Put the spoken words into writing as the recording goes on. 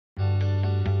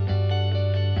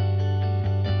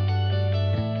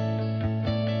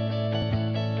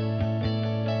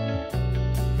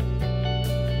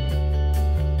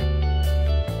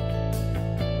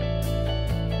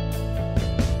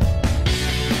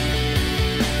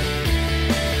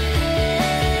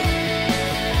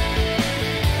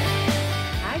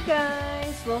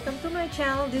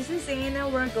channel. This is Anna.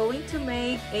 We're going to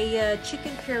make a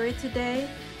chicken curry today,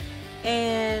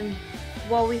 and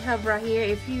what we have right here,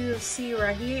 if you see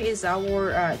right here, is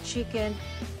our chicken,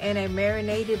 and I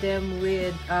marinated them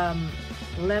with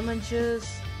lemon juice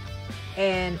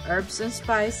and herbs and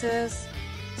spices.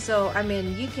 So I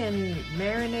mean, you can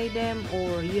marinate them,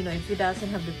 or you know, if you doesn't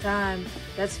have the time,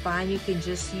 that's fine. You can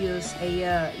just use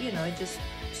a you know, just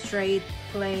straight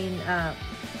plain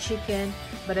chicken,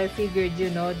 but I figured, you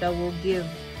know, that will give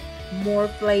more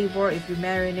flavor if you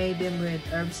marinate them with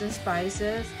herbs and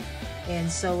spices, and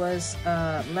so as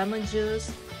lemon juice.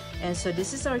 And so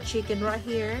this is our chicken right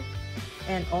here,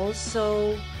 and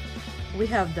also we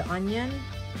have the onion,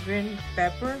 green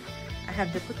pepper, I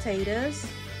have the potatoes,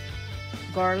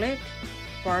 garlic,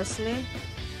 parsley,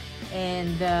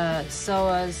 and so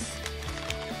as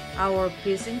our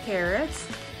peas and carrots,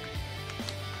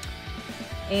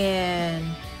 and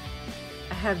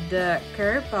I have the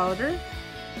curry powder,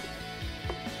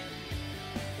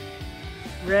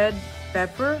 red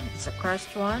pepper, it's a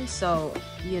crushed one, so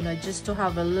you know, just to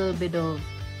have a little bit of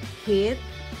heat,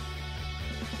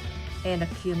 and a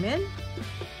cumin,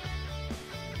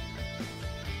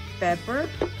 pepper,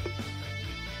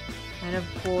 and of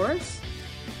course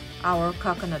our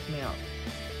coconut milk.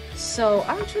 So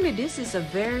actually this is a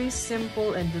very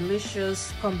simple and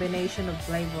delicious combination of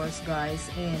flavors, guys.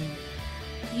 And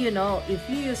you know, if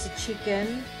you use a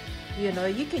chicken, you know,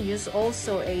 you can use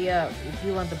also a if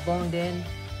you want the boned in,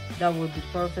 that would be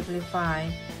perfectly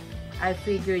fine. I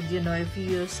figured, you know, if you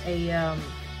use a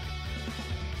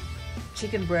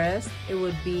chicken breast, it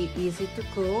would be easy to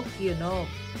cook, you know,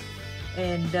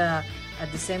 and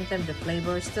at the same time the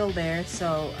flavor is still there.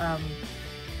 So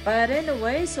but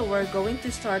anyway, so we're going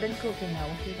to start and cooking now,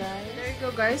 okay guys. There you go,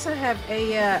 guys. I have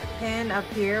a pan up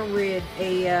here with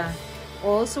a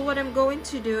oil. So what I'm going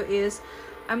to do is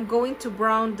I'm going to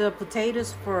brown the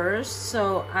potatoes first,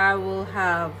 so I will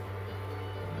have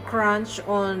crunch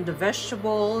on the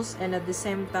vegetables, and at the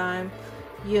same time,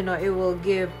 you know, it will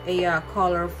give a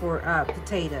color for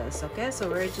potatoes. Okay, so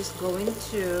we're just going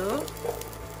to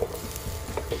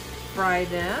fry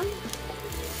them,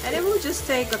 and it will just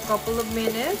take a couple of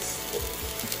minutes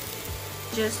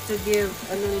just to give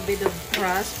a little bit of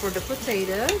crust for the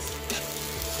potatoes,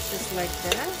 just like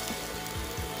that.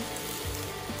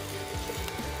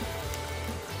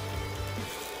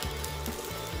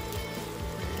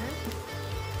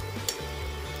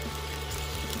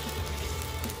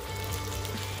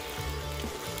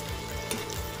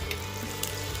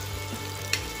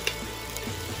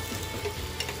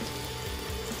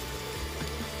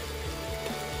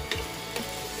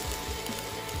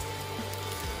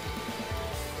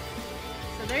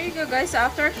 There you go, guys.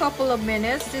 After a couple of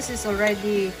minutes, this is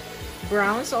already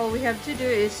brown, so all we have to do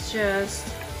is just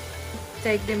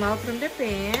take them out from the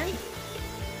pan.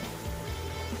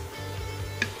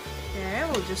 Okay,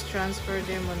 we'll just transfer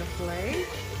them on a plate.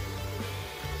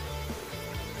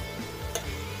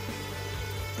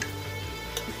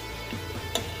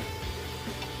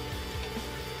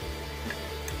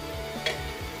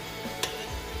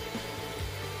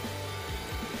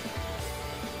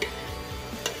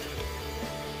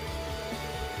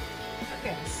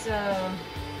 So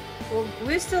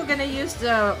we're still gonna use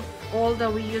the oil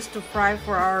that we used to fry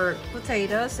for our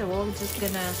potatoes, so we're just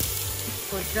gonna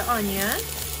put the onion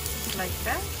like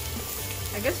that.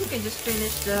 I guess we can just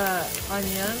finish the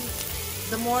onion,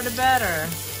 the more the better.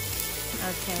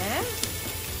 Okay,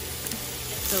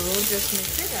 so we'll just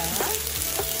mix it up.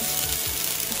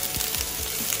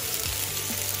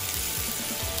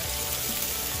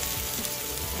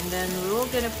 And then we're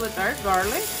gonna put our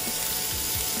garlic.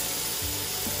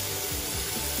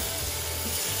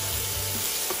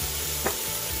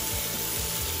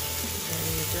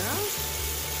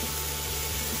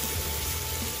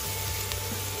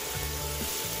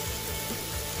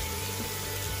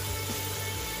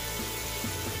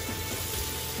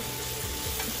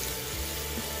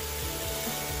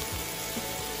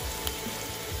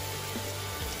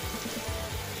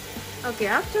 Okay,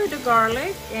 after the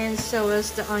garlic and so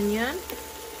is the onion,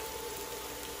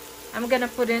 I'm gonna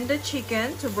put in the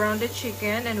chicken to brown the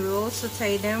chicken, and we will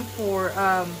saute them for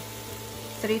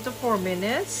 3 to 4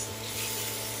 minutes.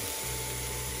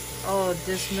 Oh,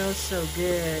 this smells so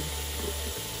good.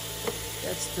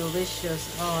 That's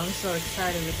delicious. Oh, I'm so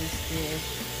excited with this dish.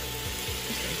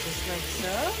 So just like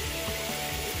so.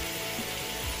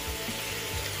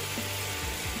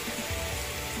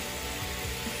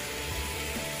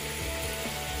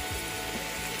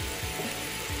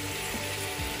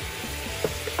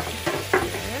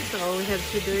 So all we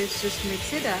have to do is just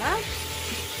mix it up.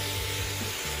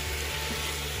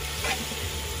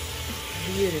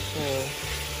 beautiful.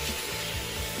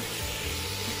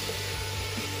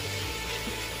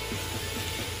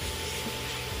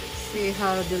 See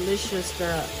how delicious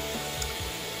the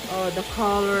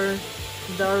color,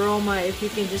 the aroma. If you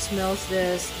can just smell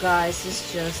this, guys,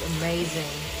 it's just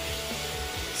amazing.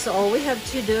 So all we have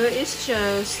to do is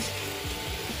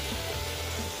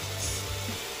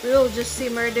we'll just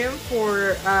simmer them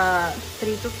for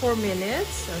 3 to 4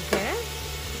 minutes. Okay,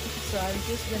 so I'm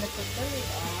just gonna put the lid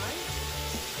on,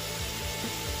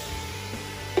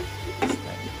 just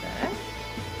like that.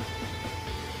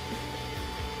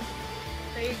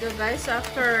 There you go, guys.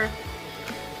 After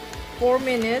 4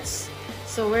 minutes,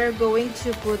 so we're going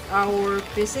to put our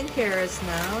peas and carrots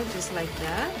now, just like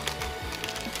that.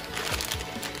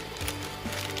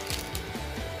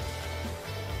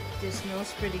 This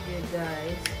smells pretty good,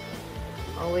 guys.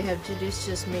 All we have to do is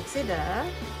just mix it up.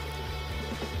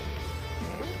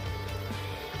 Okay.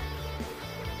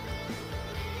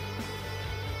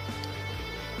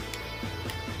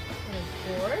 And of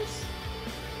course,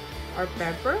 our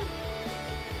pepper.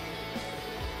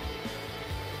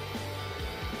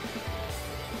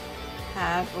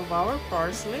 Half of our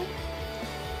parsley.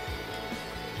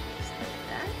 Just like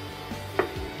that.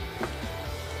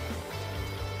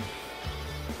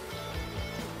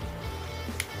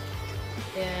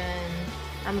 Then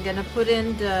I'm gonna put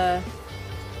in the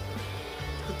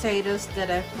potatoes that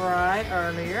I fried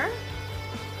earlier.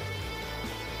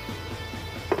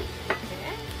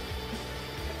 Okay.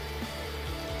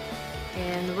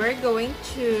 And we're going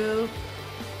to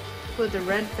put the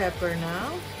red pepper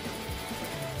now.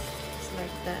 Just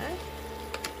like that.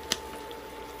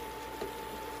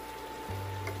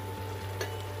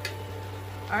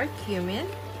 Our cumin.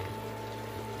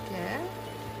 Okay.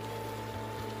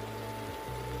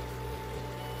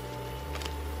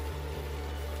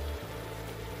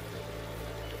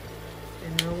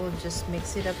 And we'll just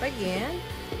mix it up again.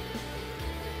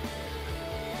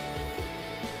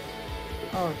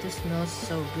 Oh, this smells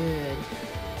so good.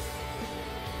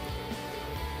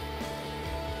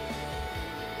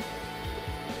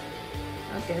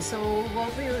 Okay, so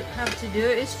what we have to do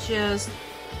is just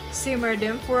simmer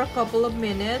them for a couple of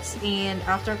minutes, and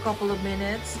after a couple of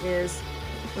minutes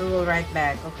we will right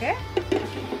back. Okay,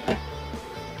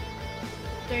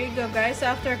 there you go, guys.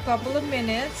 After a couple of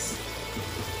minutes,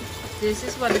 this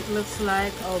is what it looks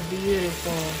like. Oh,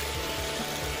 beautiful.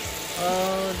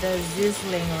 Oh, the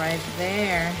sizzling right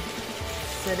there.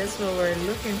 So that's what we're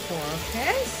looking for.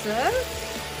 Okay, so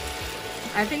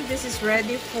I think this is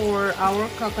ready for our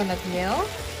coconut milk.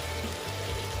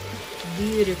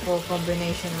 Beautiful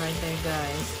combination right there,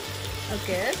 guys.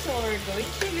 Okay, so what we're going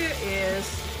to do is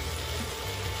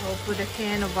we'll put a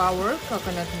can of our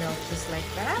coconut milk just like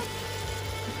that.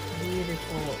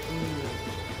 Beautiful. Ooh.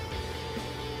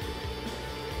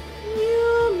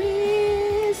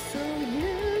 Yummy, so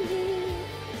yummy.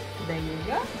 There you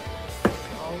go.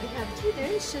 All we have to do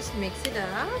is just mix it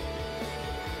up.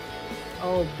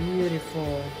 Oh,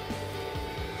 beautiful.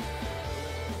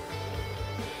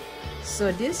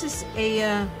 So this is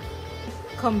a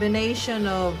combination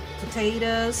of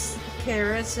potatoes,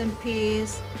 carrots and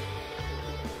peas,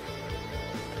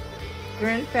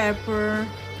 green pepper.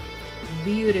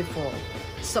 Beautiful.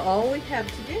 So all we have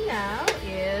to do now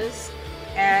is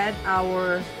add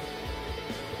our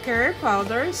curry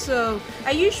powder. So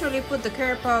I usually put the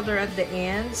curry powder at the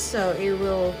end, so it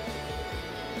will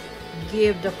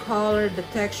give the color, the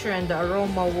texture, and the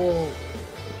aroma will,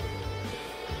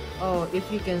 oh,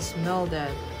 if you can smell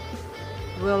that,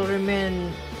 will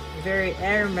remain very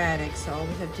aromatic. So all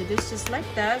we have to do is just like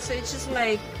that. So it's just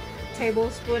like a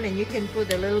tablespoon, and you can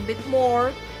put a little bit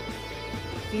more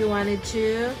if you wanted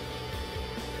to.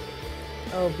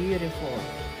 Oh, beautiful.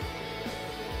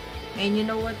 And you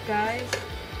know what, guys,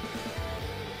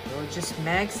 we'll just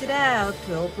max it out.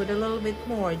 We'll put a little bit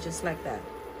more, just like that.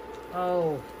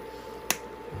 Oh,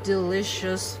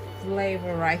 delicious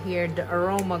flavor right here. The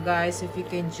aroma, guys, if you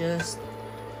can just,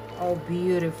 oh,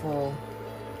 beautiful.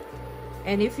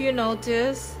 And if you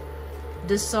notice,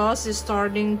 the sauce is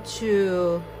starting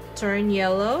to turn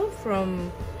yellow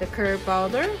from the curry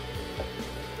powder.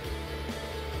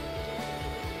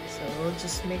 So we'll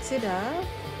just mix it up.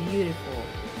 Beautiful,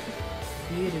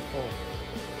 beautiful.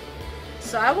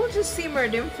 So I will just simmer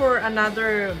them for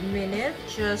another minute,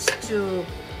 just to,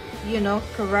 you know,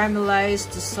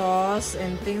 caramelize the sauce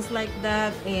and things like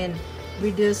that, and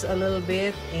reduce a little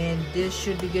bit, and this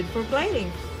should be good for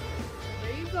plating.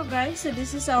 There you go, guys. So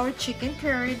this is our chicken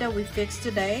curry that we fixed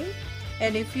today.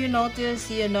 And if you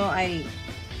notice, you know, I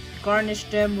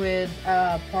garnished them with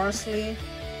parsley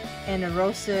and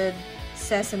roasted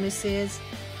sesame seeds.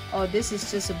 Oh, this is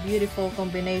just a beautiful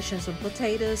combination of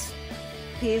potatoes,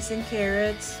 peas and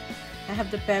carrots. I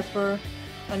have the pepper,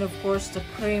 and of course the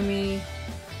creamy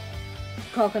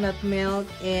coconut milk,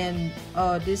 and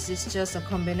this is just a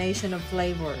combination of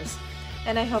flavors.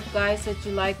 And I hope guys that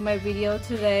you like my video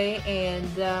today,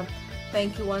 and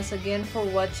thank you once again for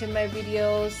watching my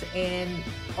videos, and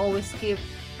always keep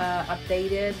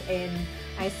updated, and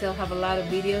I still have a lot of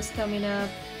videos coming up.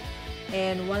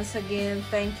 And once again,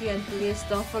 thank you, and please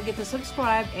don't forget to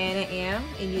subscribe, Anna M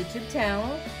in YouTube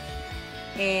channel.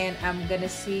 And I'm gonna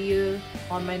see you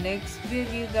on my next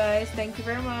video guys. Thank you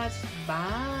very much.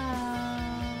 Bye.